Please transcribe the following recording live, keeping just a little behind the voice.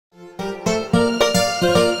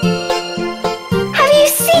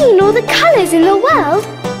the colours in the world,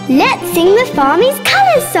 let's sing the Farmies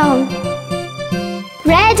Colours song.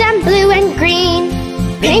 Red and blue and green,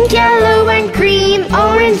 pink, yellow and cream,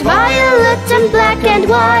 orange, violet and black and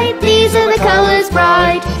white, these are the colours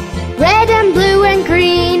bright. Red and blue and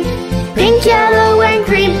green, pink, yellow and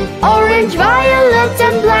cream, orange, violet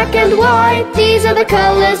and black and white, these are the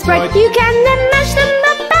colours bright. You can then mash them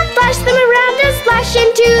up and flash them around and splash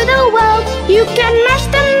into the world. You can mash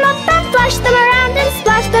them up and flash them around and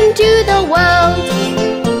splash them to the world.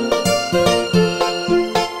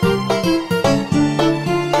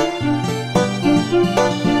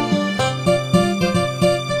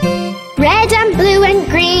 Red and blue and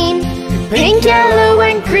green, pink, yellow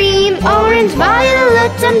and cream, orange,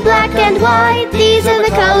 violet and black and white, these are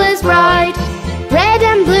the colours bright. Red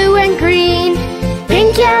and blue and green,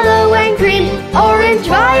 pink, yellow and cream, orange,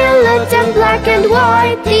 violet and black and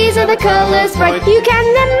white, these are the colours bright. You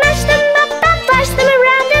can then mash them up and flash them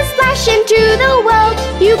around and splash into the world.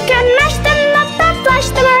 You can mash them up and flash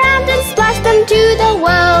them around and splash them to the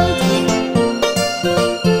world.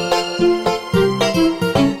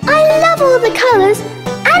 The colours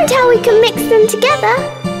and how we can mix them together.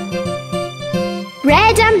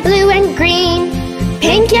 Red and blue and green,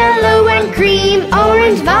 pink, yellow and cream,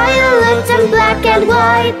 orange, violet and black and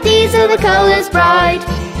white, these are the colours bright.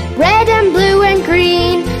 Red and blue and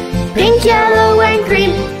green, pink, yellow and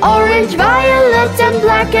cream, orange, violet and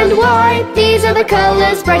black and white, these are the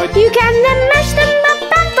colours bright. You can then mash them up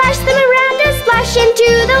and flash them around and splash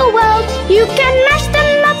into the world. You can mash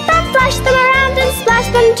them up and flash them around and splash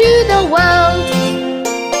them to the world.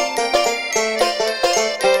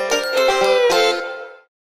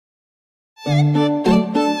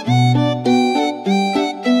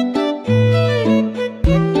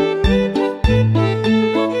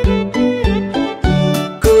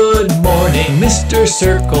 Good morning, Mr.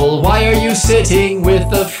 Circle. Why are you sitting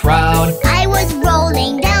with a frown? I was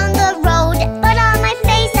rolling down the road, but on my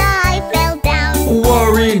face I fell down.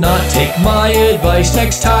 Worry not, take my advice.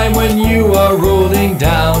 Next time when you are rolling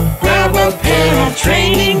down, grab a pair of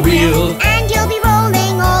training wheels, and you'll be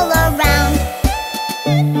rolling all around.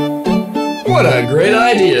 What a great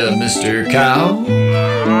idea, Mr. Cow.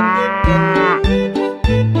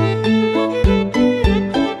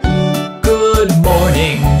 Good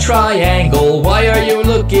morning, Triangle. Why are you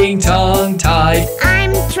looking tongue-tied?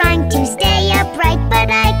 I'm trying to stay upright,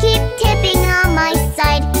 but I keep tipping on my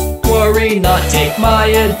side. Worry not, take my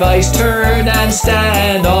advice. Turn and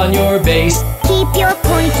stand on your base. Keep your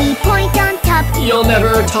pointy point on top. You'll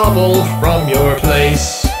never topple from your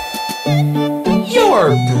place.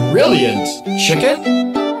 You're brilliant, chicken.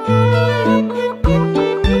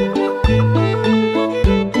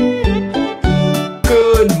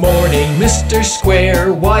 Good morning, Mr.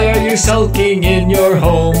 Square. Why are you sulking in your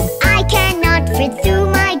home? I cannot fit through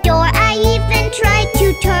my door. I even tried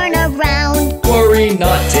to turn around. Worry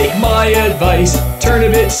not, take my advice. Turn a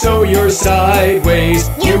bit so you're sideways.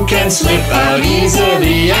 You can slip out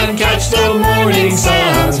easily and catch the morning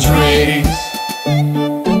sun's rays.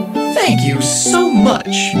 Thank you so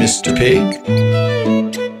much, Mr. Pig.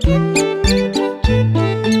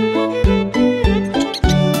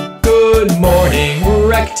 Good morning,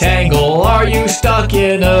 Rectangle. Are you stuck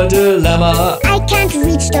in a dilemma? I can't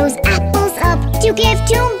reach those apples up to give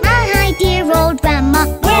to my dear old grandma.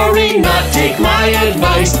 Worry not, take my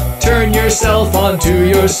advice. Turn yourself onto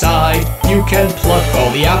your side. You can pluck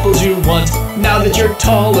all the apples you want now that you're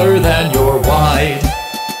taller than you're wide.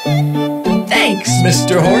 Thanks,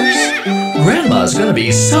 Mr. Horse. Grandma's gonna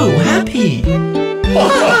be so happy.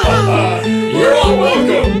 You're all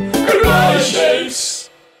welcome. Goodbye, Shapes.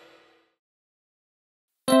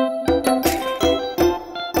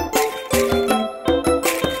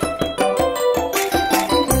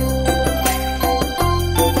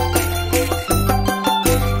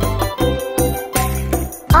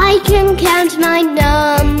 I can count my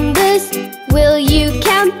numbers, will you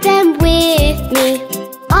count them with me?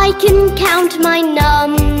 I can count my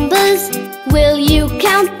numbers, will you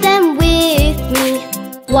count them with me?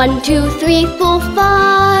 1, 2, 3, 4,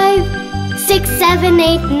 5, 6, 7,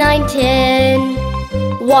 8, 9, 10.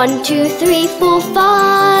 1, 2, 3, 4,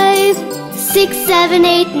 5, 6, 7,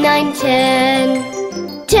 8, 9,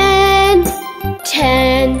 10. 10,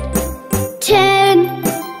 10, 10,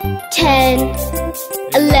 10.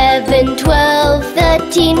 11, 12,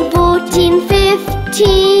 13, 14,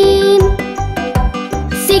 15.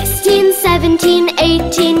 16, 17,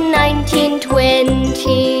 18, 19,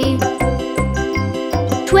 20.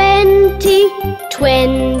 20,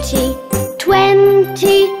 20,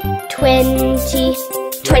 20, 20.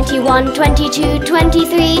 21, 22,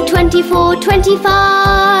 23, 24,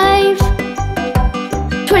 25.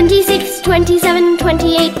 26, 26, 27,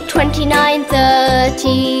 28, 29,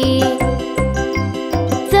 30.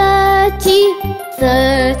 30,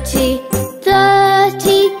 30,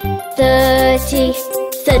 30, 30.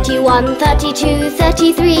 31, 32,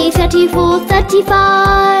 33, 34,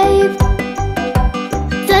 35.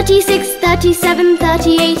 36, 37,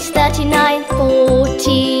 38, 39,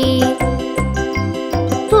 40.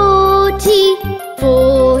 40,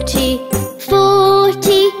 40,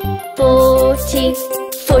 40, 40.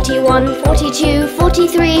 41, 42,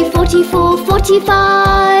 43, 44,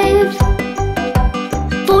 45.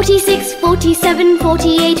 46, 47,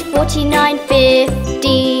 48, 49,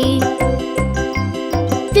 50.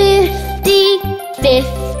 50,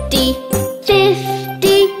 50,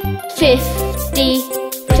 50, 50.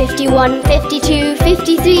 51, 52,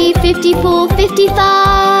 53, 54,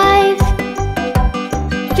 55.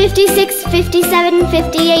 56, 57,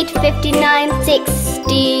 58, 59,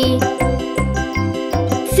 60.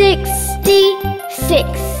 60,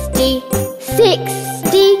 60,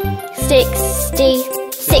 60, 60.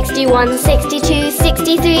 61, 62,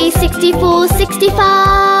 63, 64,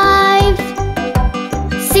 65.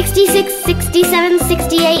 66, 67,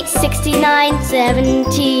 68, 69,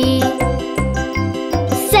 70.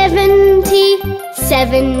 70,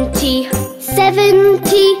 70,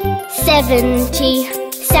 70, 70.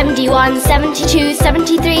 71, 72,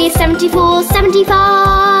 73, 74,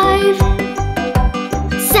 75.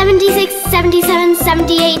 76, 77,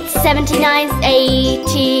 78, 79,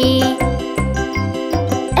 80.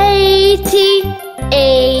 80,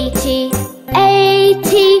 80,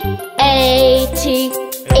 80, 80.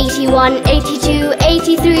 81, 82,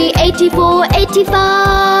 83, 84,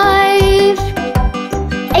 85.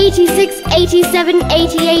 86, 87,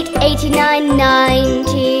 88, 89,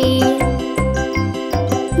 90.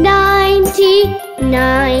 90,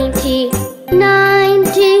 90,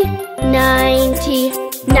 90, 90.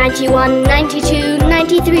 91, 92,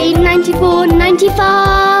 93, 94,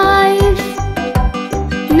 95.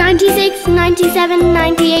 96, 97,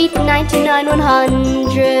 98, 99,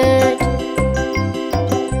 100.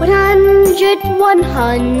 100,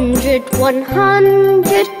 100,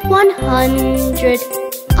 100, 100.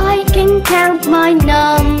 I can count my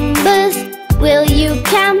numbers. Will you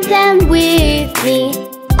count them with me?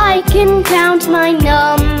 I can count my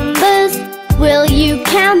numbers. Will you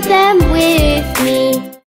count them with me?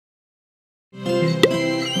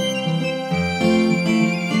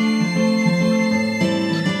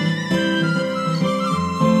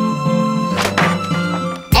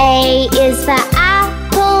 A is for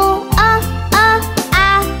apple,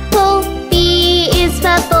 apple. B is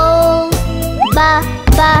for ball,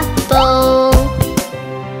 ball.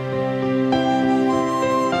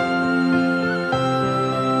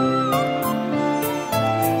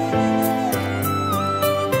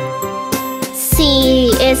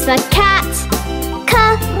 C is for cat,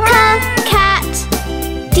 cat.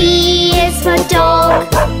 D is for dog,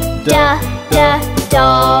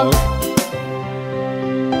 dog.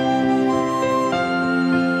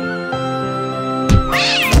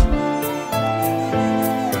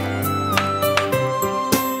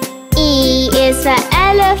 E is for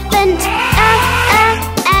elephant,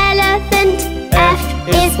 elephant. F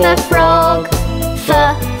is for frog,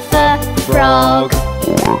 frog.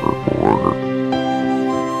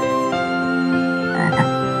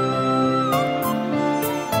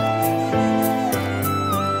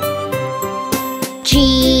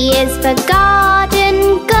 G is for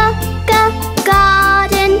garden,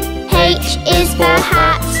 garden. H is for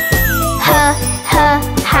hat, hat.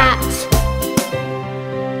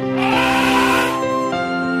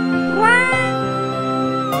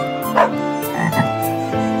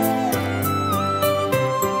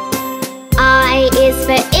 I is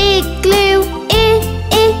for igloo,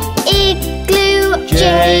 igloo.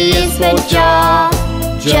 J is for jar,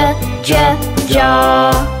 jar.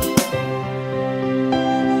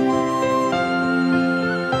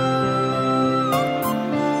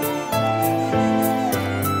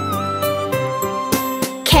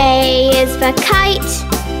 K is for kite,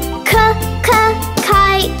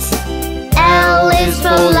 kite. L is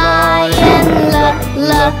for lion,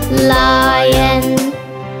 lion.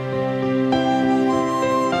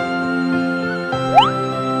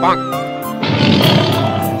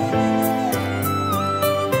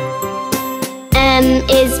 M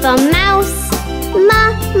is for mouse,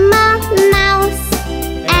 mouse.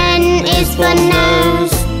 N is for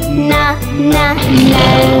nose,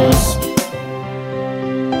 nose.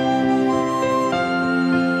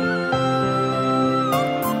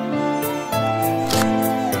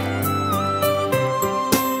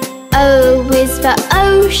 O is for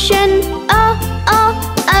ocean,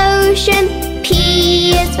 ocean.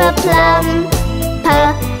 P is for plum.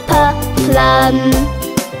 Plum.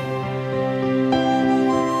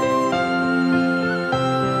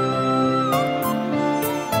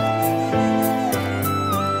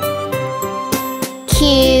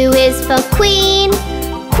 Q is for queen.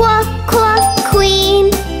 Queen.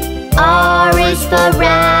 R is for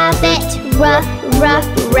rabbit.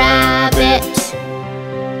 Rabbit.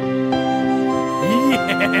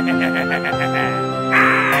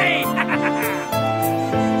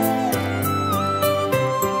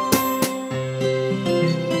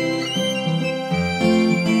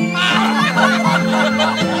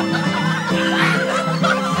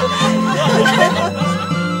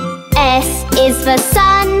 S is for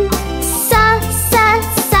sun. Sun.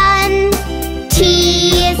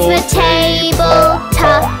 T is for table.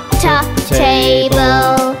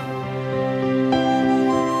 Table.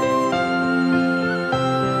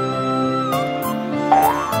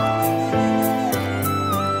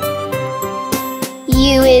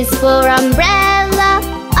 U is for umbrella.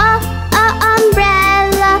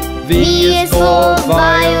 Umbrella. V is for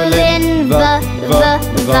violin.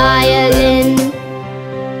 Violin.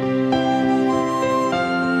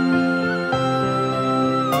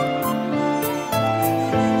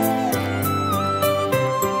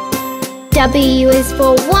 W is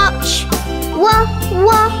for watch.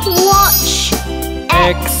 Watch.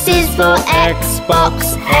 X is for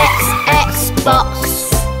Xbox. Xbox.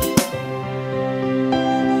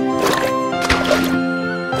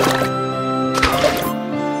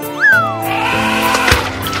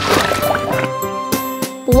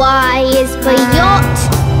 Y is for yacht.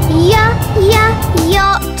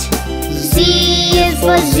 Yacht. Z is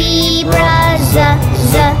for zebra.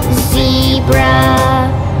 Zebra.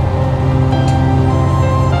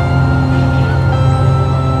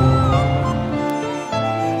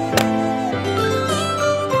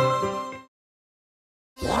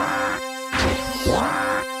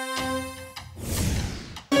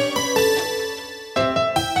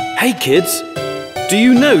 Hey kids, do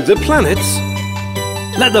you know the planets?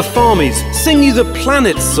 Let the farmies sing you the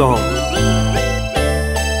planet song.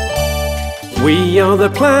 We are the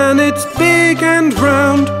planets big and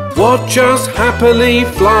round, watch us happily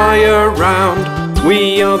fly around.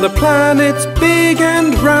 We are the planets big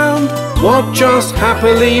and round, watch us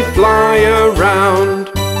happily fly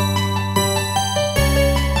around.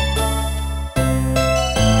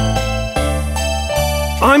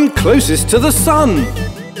 I'm closest to the sun.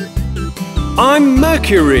 I'm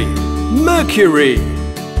Mercury.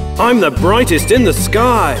 I'm the brightest in the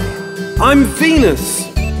sky. I'm Venus.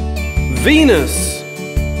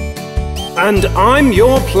 And I'm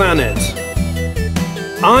your planet.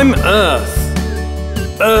 I'm Earth.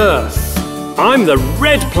 I'm the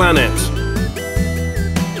red planet.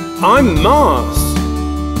 I'm Mars.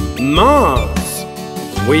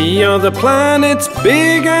 We are the planets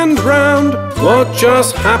big and round, watch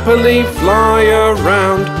us happily fly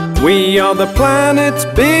around. We are the planets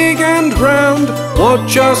big and round,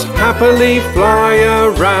 watch us happily fly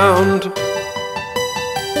around.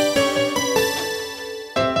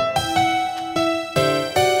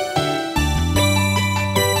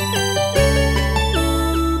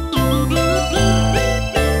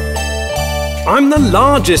 I'm the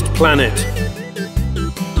largest planet.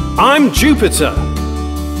 I'm Jupiter.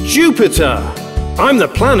 I'm the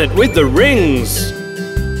planet with the rings.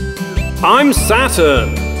 I'm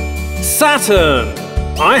Saturn.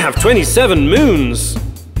 I have 27 moons.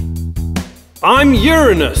 I'm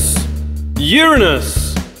Uranus.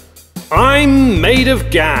 I'm made of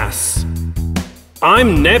gas.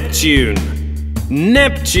 I'm Neptune.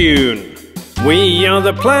 We are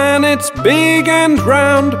the planets big and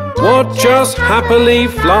round, watch us happily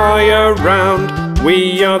fly around.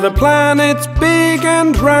 We are the planets big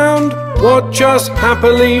and round, watch us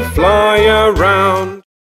happily fly around.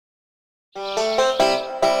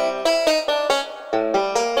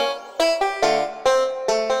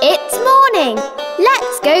 It's morning!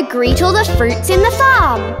 Let's go greet all the fruits in the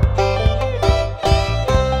farm!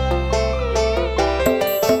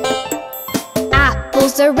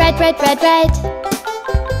 Apples are red.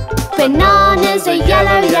 Bananas are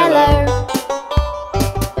yellow.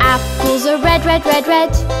 Apples are red.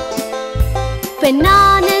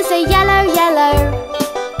 Bananas are yellow.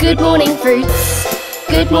 Good morning, fruits.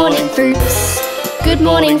 Good morning, fruits. Good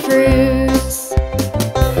morning, fruits.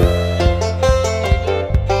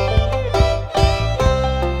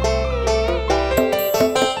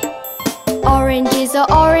 Oranges are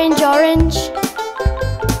orange.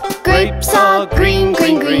 Grapes are green.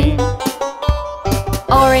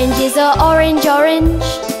 Oranges are orange.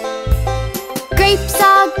 Grapes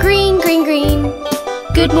are green.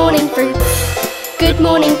 Good morning, fruits. Good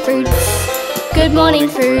morning, fruits. Good morning,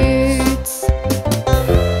 fruits.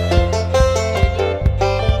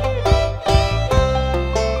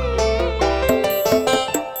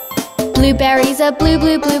 Blueberries are blue,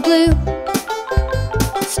 blue, blue, blue.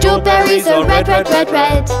 Strawberries are red, red, red,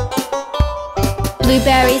 red.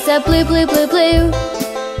 Blueberries are blue, blue, blue, blue.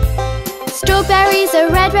 Strawberries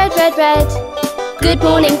are red, red, red, red. Good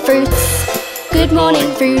morning, fruits. Good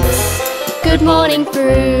morning, fruits. Good morning,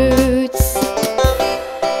 fruits.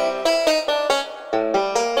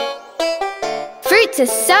 Fruits are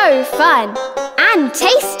so fun and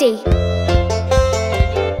tasty.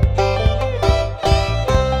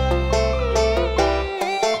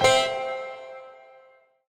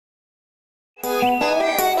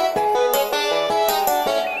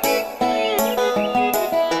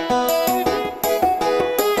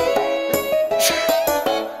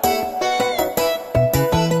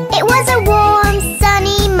 It was a warm,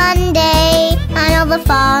 sunny Monday, and all the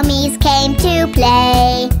farmies came to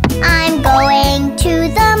play. I'm going to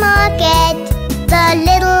the market, the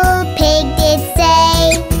little pig did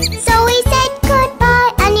say. So he said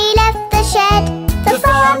goodbye and he left the shed. The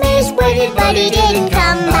farmies waited but he didn't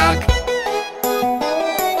come back.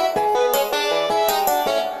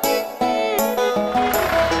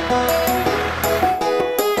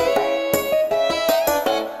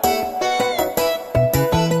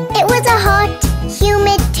 It was a hot,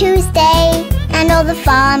 humid Tuesday, and all the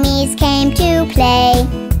farmies came to play.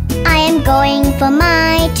 I am going for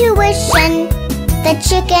my tuition, the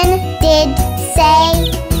chicken did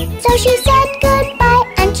say. So she said goodbye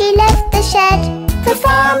and she left the shed. The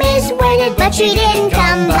farmies waited but she didn't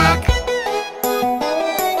come back.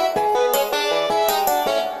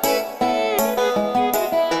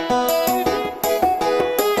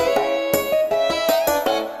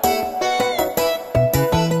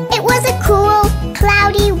 It was a cool,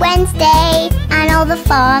 cloudy Wednesday, and all the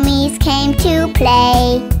farmies came to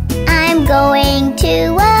play. I'm going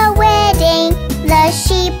to a wedding, the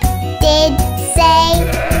sheep did say.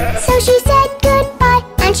 So she said goodbye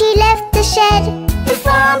and she left the shed. The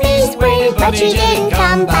farmies waited but she didn't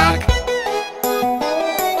come back.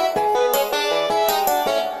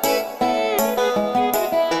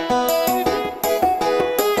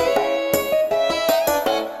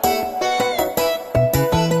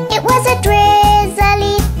 It was a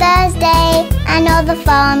drizzly Thursday, and all the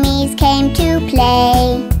farmies came to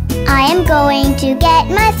play. I am going to get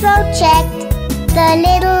my throat checked, the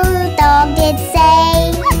little dog did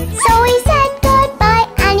say. So he said goodbye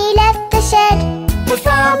and he left the shed. The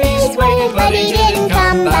farmies waited but he didn't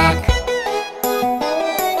come back.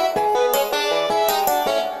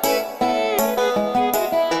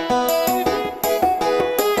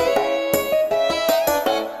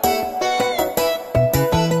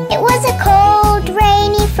 It was a cold,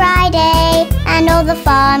 rainy Friday, and all the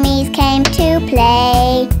farmies came to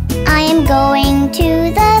play. I am going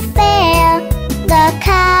to the fair, the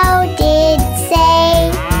cow did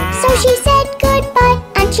say. So she said goodbye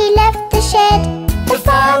and she left the shed. The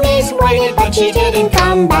farmies waited but she didn't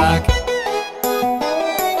come back.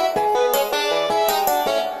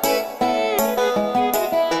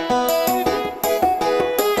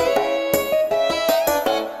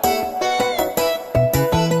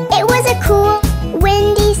 It was a cool,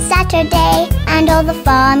 windy Saturday, and all the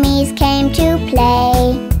farmies came to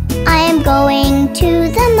play. I am going to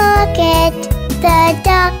the market, the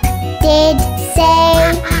duck did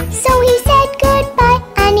say. So he said goodbye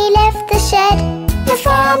and he left the shed. The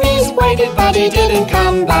farmies waited but he didn't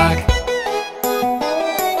come back.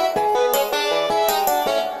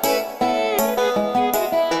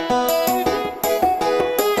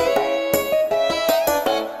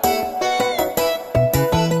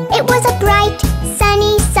 It was a bright,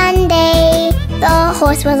 sunny Sunday, the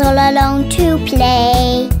horse was all alone to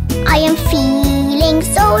play. I am feeling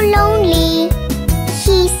so lonely,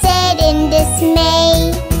 he said in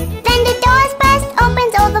dismay. Then the doors burst open,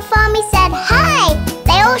 all the farmies said hi.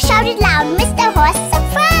 They all shouted loud, Mr. Horse,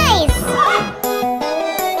 surprise!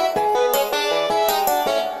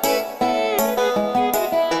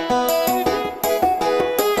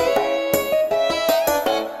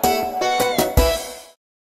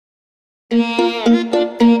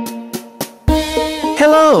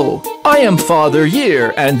 Hello, I am Father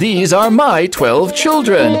Year, and these are my 12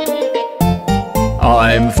 children.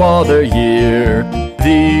 I'm Father Year,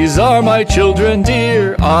 these are my children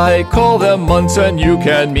dear. I call them months and you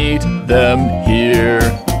can meet them here.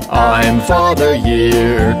 I'm Father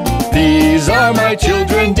Year, these are my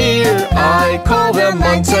children dear. I call them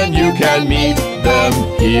months and you can meet them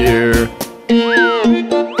here.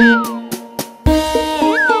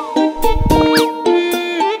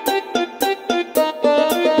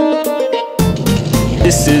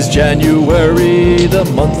 This is January, the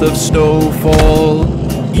month of snowfall.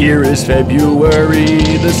 Here is February,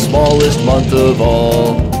 the smallest month of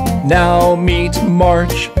all. Now meet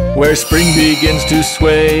March, where spring begins to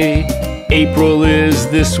sway. April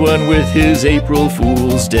is this one with his April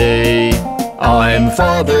Fool's Day. I'm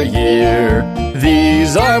Father Year,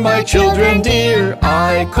 these are my children dear.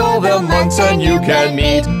 I call them months and you can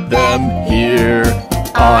meet them here.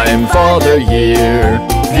 I'm Father Year,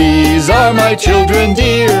 these are my children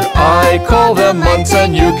dear. I call them months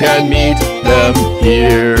and you can meet them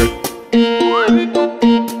here.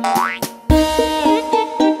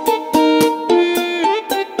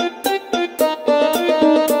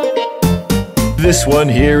 This one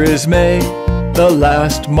here is May, the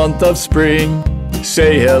last month of spring.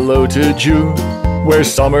 Say hello to June, where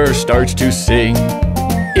summer starts to sing.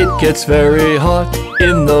 It gets very hot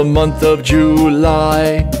in the month of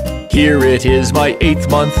July. Here it is, my 8th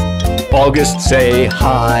month, August, say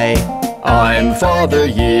hi. I'm Father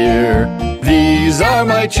Year, these are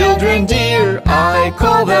my children dear. I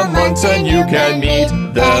call them months and you can meet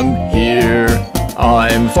them here.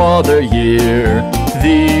 I'm Father Year,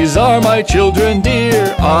 these are my children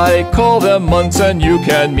dear. I call them months and you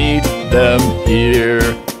can meet them here.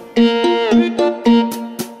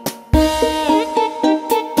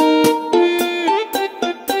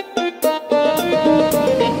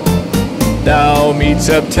 Now meet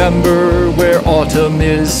September, where autumn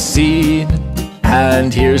is seen.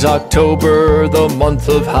 And here's October, the month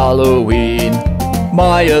of Halloween.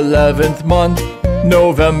 My 11th month,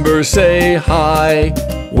 November, say hi.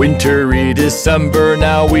 Wintry December,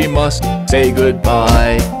 now we must say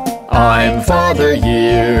goodbye. I'm Father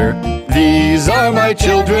Year, these are my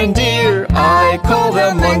children dear. I call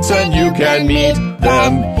them months and you can meet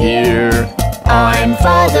them here. I'm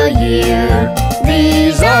Father Year,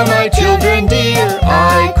 these are my children dear.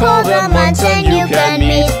 I call them months and you can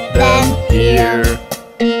meet them here.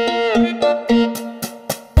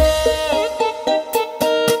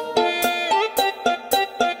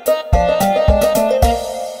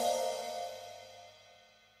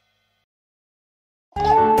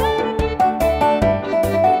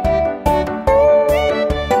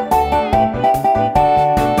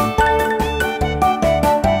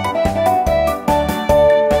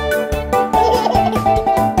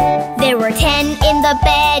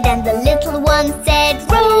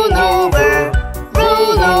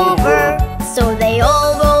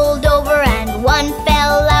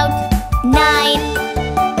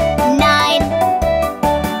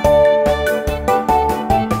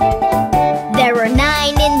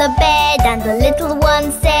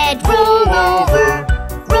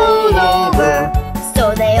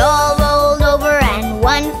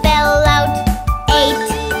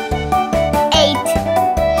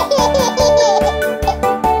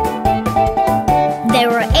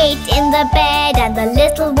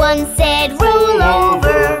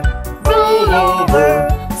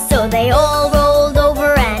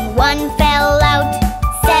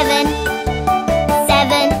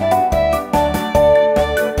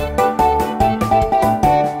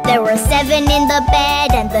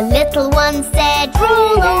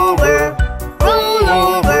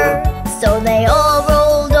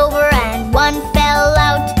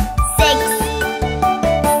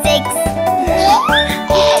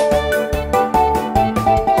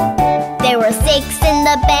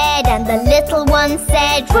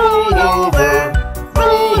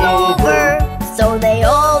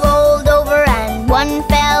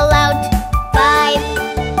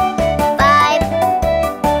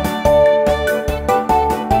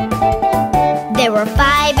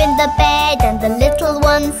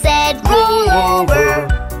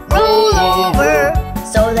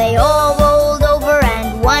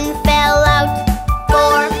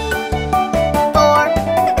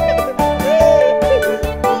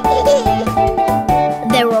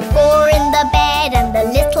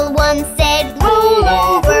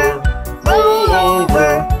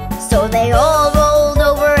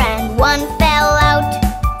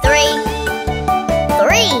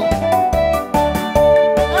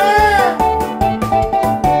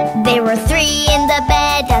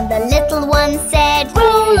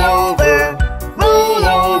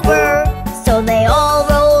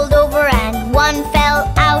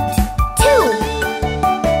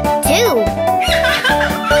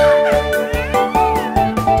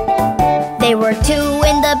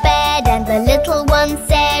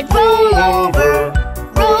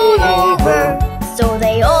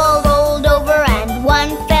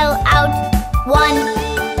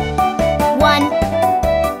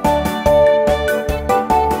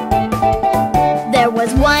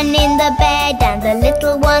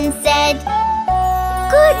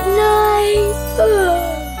 Good night.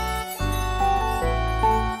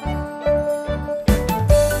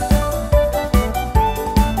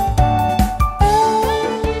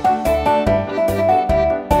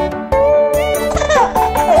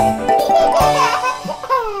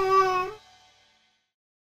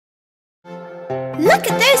 Look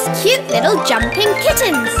at those cute little jumping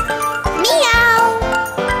kittens. Meow!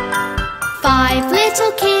 5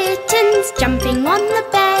 little kittens jumping on the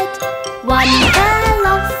bed. One fell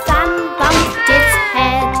off and bumped its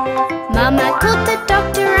head. Mama called the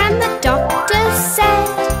doctor and the doctor said,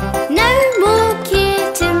 no more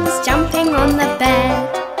kittens jumping on the bed.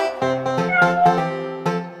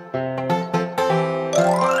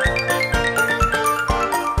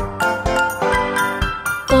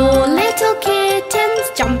 4 little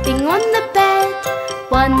kittens jumping on the bed.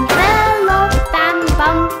 One fell off and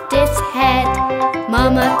bumped its head.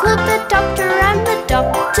 Mama called the doctor and the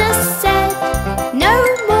doctor said, no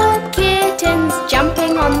more kittens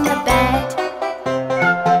jumping on the bed.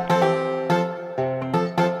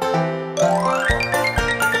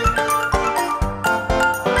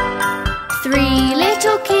 3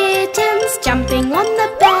 little kittens jumping on the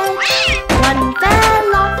bed. One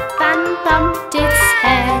fell off and bumped its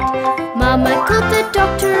head. Mama called the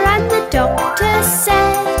doctor and the doctor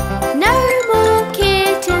said, no more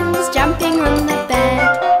kittens jumping on the bed.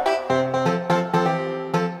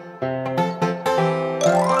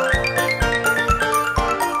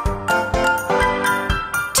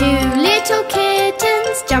 2 little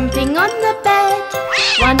kittens jumping on the bed.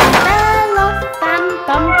 One fell off and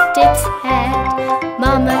bumped its head.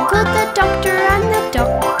 Mama called the doctor and the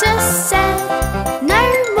doctor said, no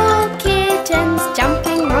more kittens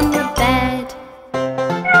jumping on the bed.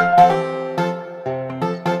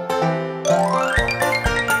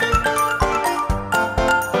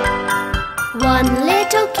 1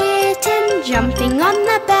 little kitten jumping on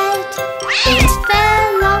the bed. It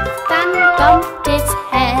fell off and bumped its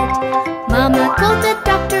head. Mama called the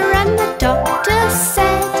doctor and the doctor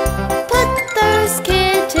said, put those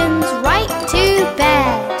kittens right to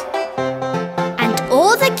bed. And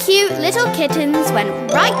all the cute little kittens went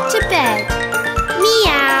right to bed.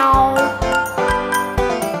 Meow!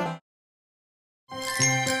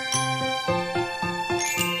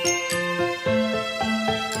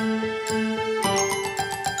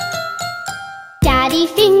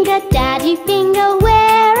 Daddy Finger,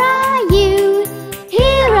 where are you?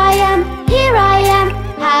 Here I am,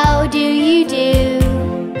 how do you do?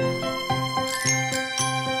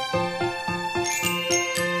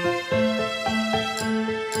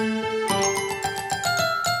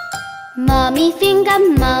 Mummy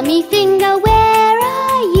Finger, where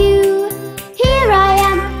are you? Here I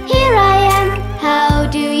am, how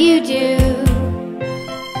do you do?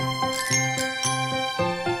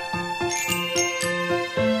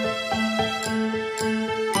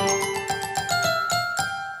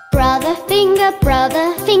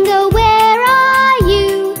 Brother Finger, where are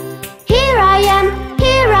you? Here I am,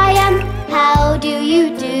 how do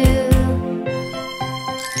you do?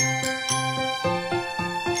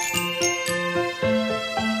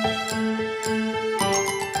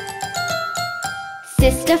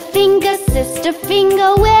 Sister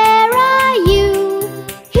Finger, where are you?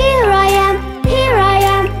 Here I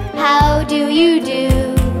am, how do you do?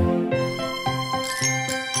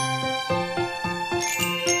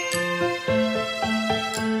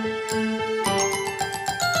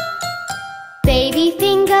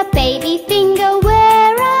 Baby Finger,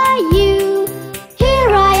 where are you? Here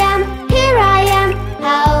I am,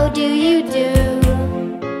 how do you do?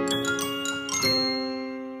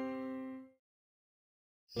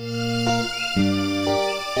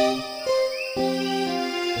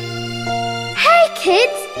 Hey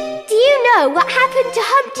kids, do you know what happened to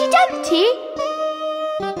Humpty Dumpty?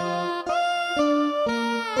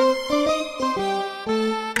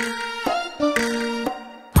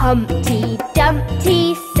 Humpty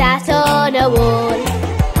Dumpty sat on a wall.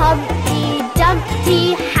 Humpty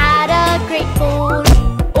Dumpty had a great fall.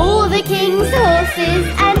 All the king's horses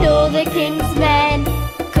and all the king's men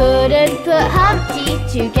couldn't put Humpty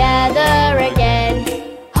together again.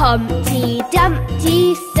 Humpty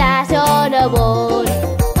Dumpty sat on a wall.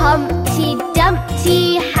 Humpty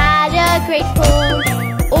Dumpty had a great fall.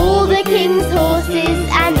 All the king's horses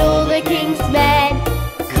and all the king's men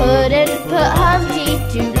couldn't put Humpty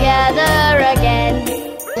together again.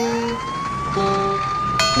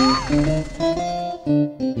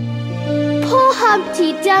 Poor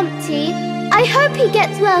Humpty Dumpty, I hope he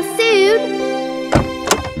gets well soon.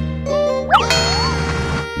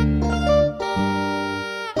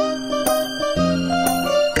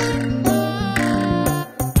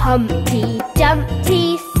 Humpty Dumpty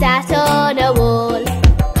Dumpty sat on a wall.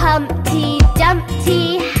 Humpty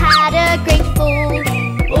Dumpty had a great fall.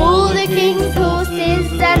 All the king's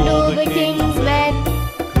horses and all the king's men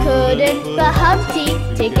couldn't put Humpty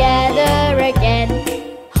together again.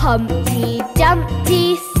 Humpty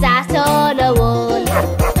Dumpty sat on a wall.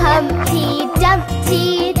 Humpty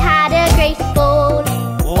Dumpty had a great fall.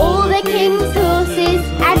 All the king's horses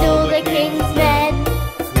and all the king's men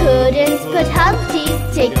couldn't put Humpty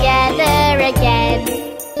together again.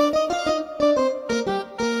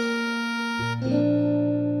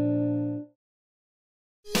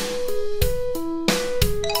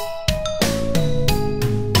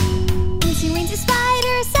 Incy Wincy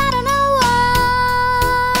Spider sat on a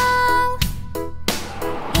wall.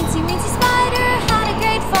 Incy Wincy Spider had a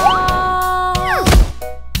great fall.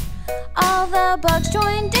 All the bugs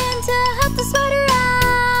joined in to help the spider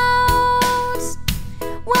out.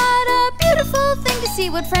 What a beautiful thing to see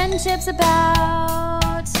what friendship's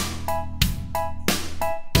about.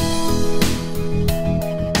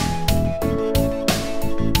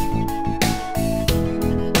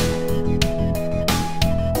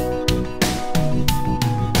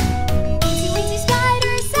 Incy Wincy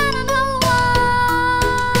Spider sat on a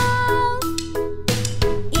wall.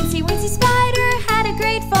 Incy Wincy Spider had a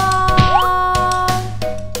great fall.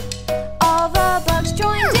 All the bugs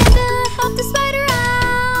joined in to help the spider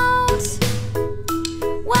out.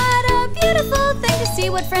 What a beautiful thing to see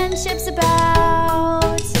what friendship's about.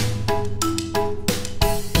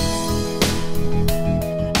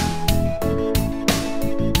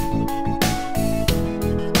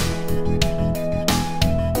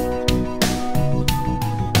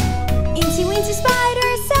 Incy Wincy Spider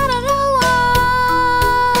sat on a wall.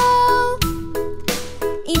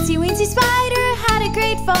 Incy Wincy Spider had a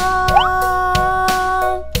great fall.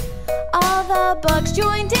 All the bugs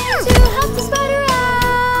joined in to help the spider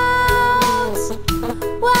out.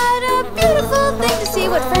 What a beautiful thing to see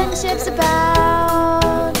what friendship's about.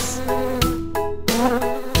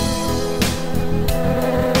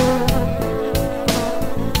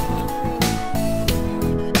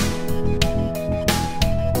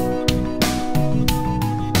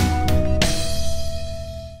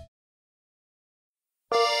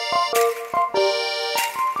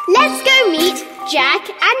 Let's go meet Jack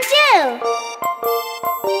and Jill.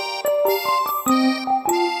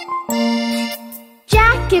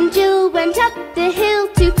 Jack and Jill went up the hill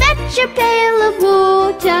to fetch a pail of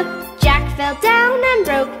water. Jack fell down and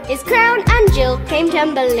broke his crown, and Jill came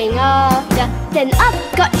tumbling after. Then up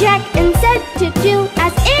got Jack and said to Jill,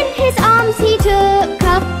 as in his arms he took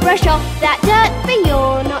her, brush off that dirt, for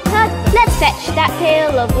you're not hurt. Let's fetch that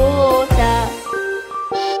pail of water.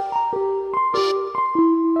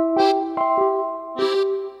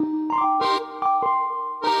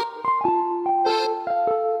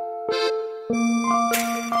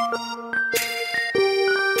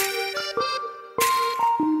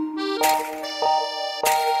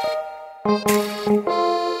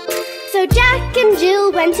 So Jack and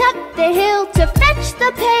Jill went up the hill to fetch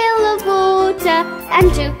the pail of water,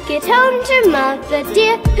 and took it home to Mother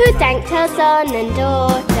dear, who thanked her son and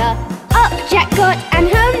daughter. Up Jack got and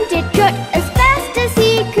home did trot, as fast as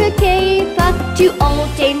he could caper, to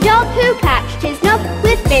old Dame Dob, who patched his knob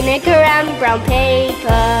with vinegar and brown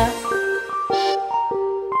paper.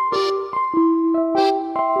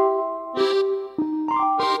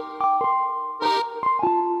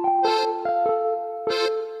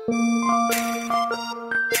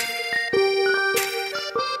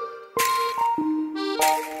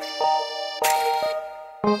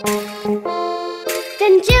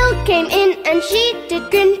 Then Jill came in and she did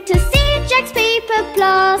grin to see Jack's paper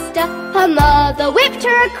plaster. Her mother whipped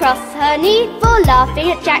her across her knee for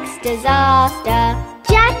laughing at Jack's disaster.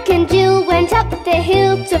 Jack and Jill went up the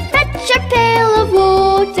hill to fetch a pail of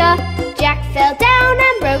water. Jack fell down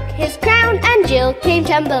and broke his crown, and Jill came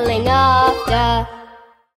tumbling after.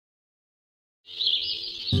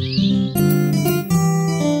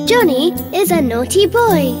 Johnny is a naughty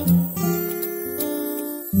boy.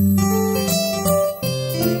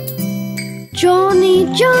 Johnny,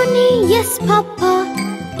 Johnny, yes papa,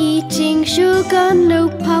 eating sugar, no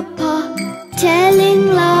papa,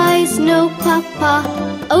 telling lies, no papa,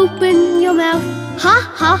 open your mouth, ha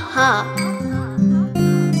ha ha.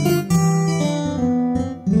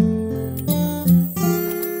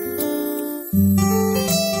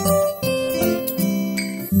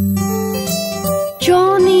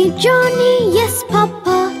 Johnny, Johnny, yes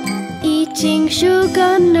papa, eating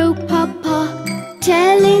sugar, no papa,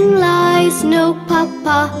 telling lies, no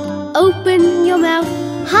papa, open your mouth,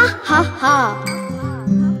 ha ha ha.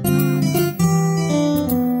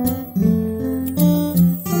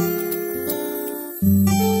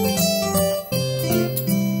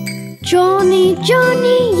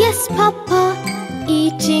 Johnny, yes, Papa.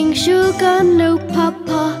 Eating sugar, no,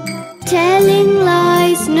 Papa. Telling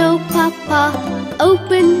lies, no, Papa.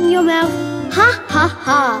 Open your mouth, ha, ha,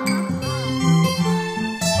 ha.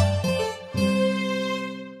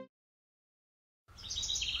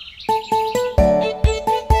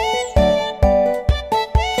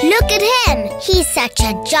 Look at him! He's such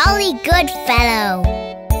a jolly good fellow.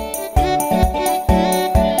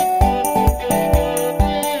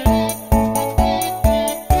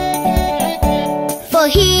 For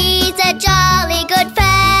he's a jolly good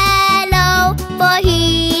fellow. For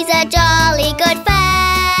he's a jolly good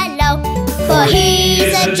fellow. For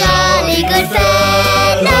he's a jolly good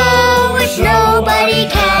fellow, which nobody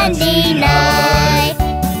can deny.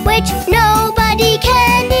 Which nobody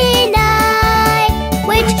can deny.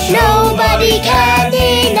 Which nobody can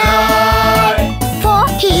deny. For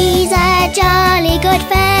he's a jolly good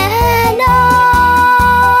fellow,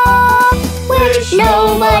 which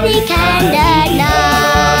nobody can deny.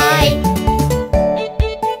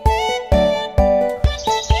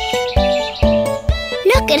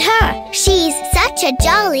 Look at her, she's such a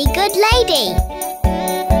jolly good lady.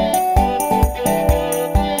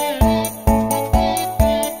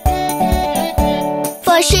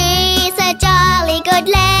 For she's a jolly good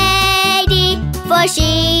lady. For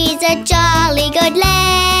she's a jolly good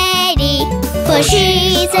lady. For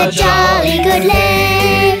she's a jolly good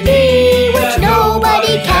lady, which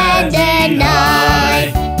nobody can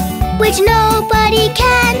deny. Which nobody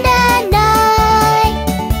can deny.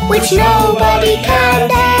 Which nobody can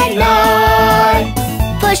deny.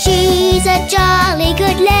 For she's a jolly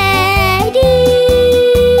good lady,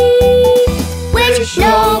 which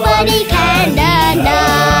nobody can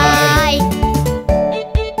deny.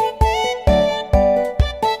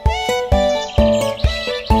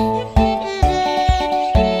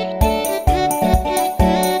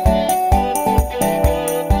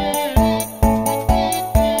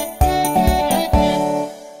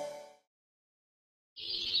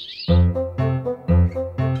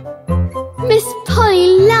 Miss Polly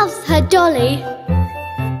loves her dolly.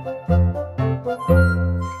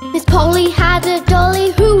 Miss Polly had a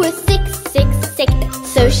dolly who was sick, sick, sick.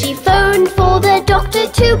 So she phoned for the doctor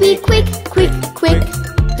to be quick, quick, quick.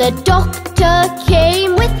 The doctor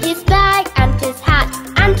came with his bag and his hat,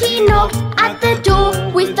 and he knocked at the door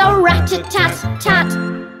with a rat-a-tat-tat.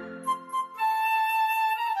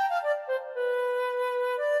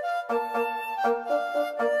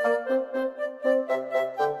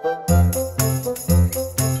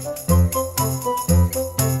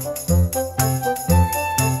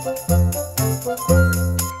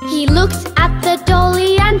 He looked at the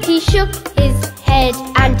dolly and he shook his head,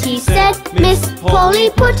 and he said, Miss Polly,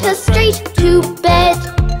 put her straight to bed.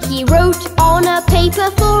 He wrote on a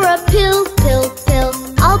paper for a pill, pill, pill.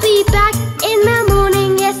 I'll be back in the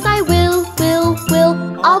morning, yes I will, will, will.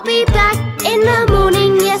 I'll be back in the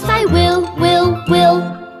morning, yes I will, will, will.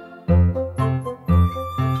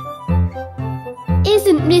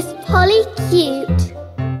 Isn't Miss Polly cute?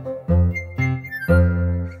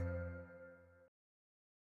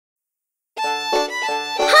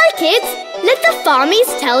 Hi kids, let the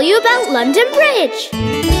farmies tell you about London Bridge.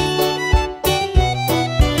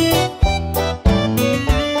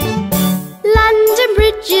 London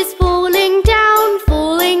Bridge is falling down,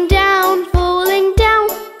 falling down, falling down.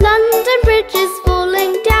 London Bridge is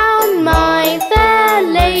falling down, my fair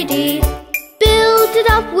lady. Build it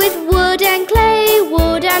up with wood and clay,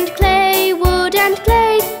 wood and clay, wood and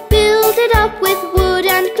clay. Build it up with wood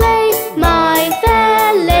and clay, my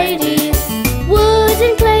fair lady. Wood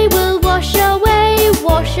and clay will wash away,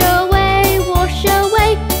 wash away, wash away.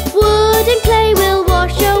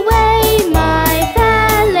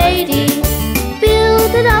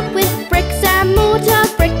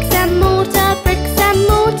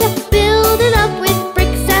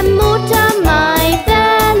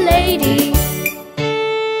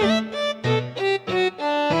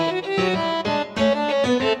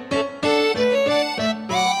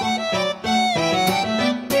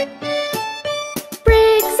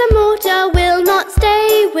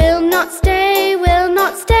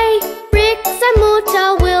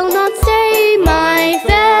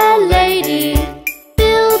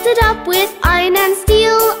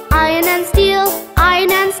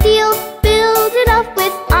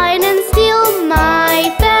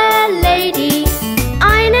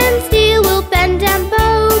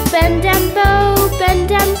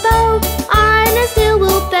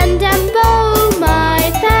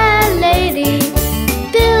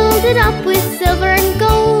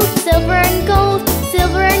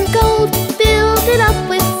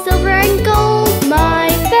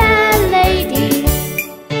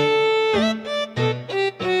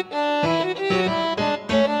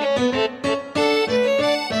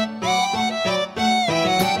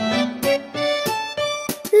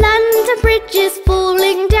 London Bridge is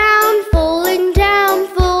falling down.